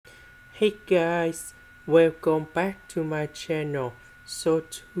Hey guys, welcome back to my channel. So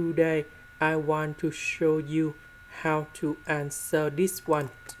today I want to show you how to answer this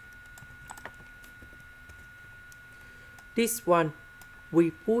one. This one we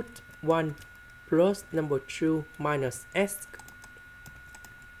put 1 plus number 2 minus s,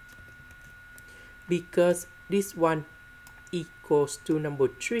 because this one equals to number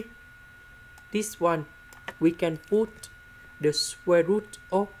 3. This one we can put the square root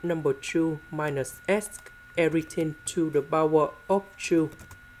of number 2 minus s, everything to the power of 2.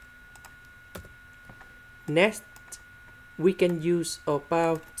 Next, we can use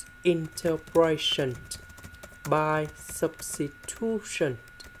about interpolation by substitution.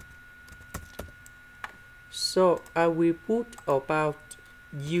 So I will put about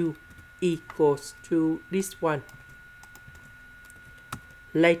u equals to this one.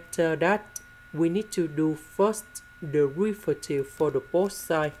 Later that, we need to do first the derivative for the both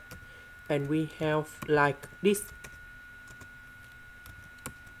sides, and we have like this.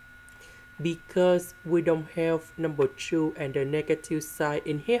 Because we don't have number 2 and the negative side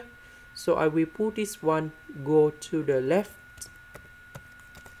in here, so I will put this one go to the left.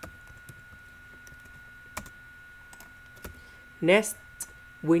 Next,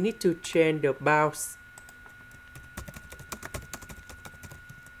 we need to change the bounds.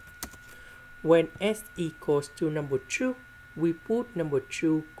 When s equals to number 2, we put number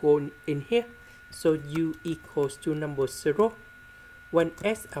 2 going in here, so u equals to number 0. When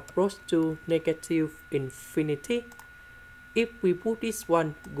s approaches to negative infinity, if we put this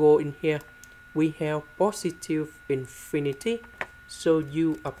one go in here, we have positive infinity, so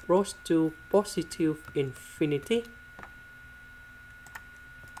u approaches to positive infinity.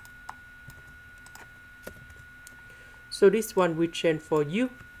 So this one we change for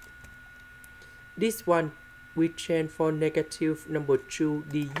u. This one we change for negative number 2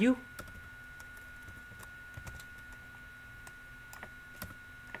 du.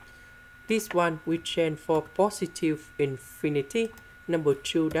 This one we change for positive infinity, number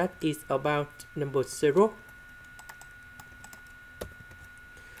 2, that is about number 0.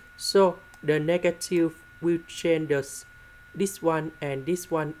 So the negative will change this one and this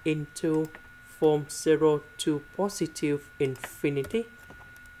one into from 0 to positive infinity.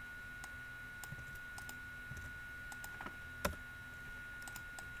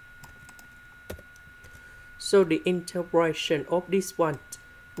 So the interpolation of this one,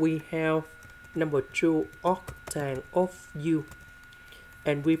 we have number 2 octane of u,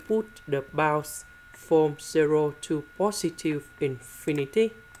 and we put the bounds from 0 to positive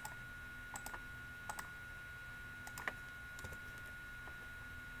infinity.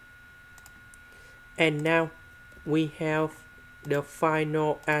 And now we have the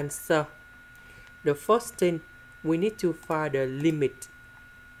final answer. The first thing, we need to find the limit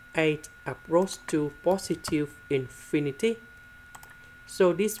 8 approach to positive infinity.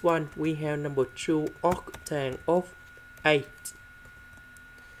 So this one we have number 2 octane of 8.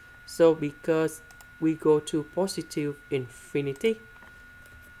 So because we go to positive infinity,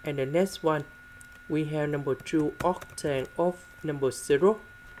 and the next one we have number 2 octane of number 0.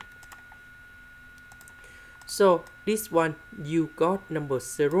 So this one you got number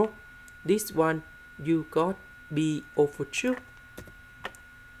 0. This one you got b over 2.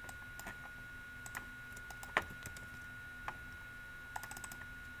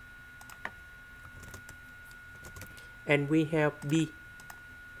 And we have b.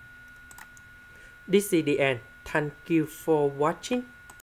 This is the end. Thank you for watching.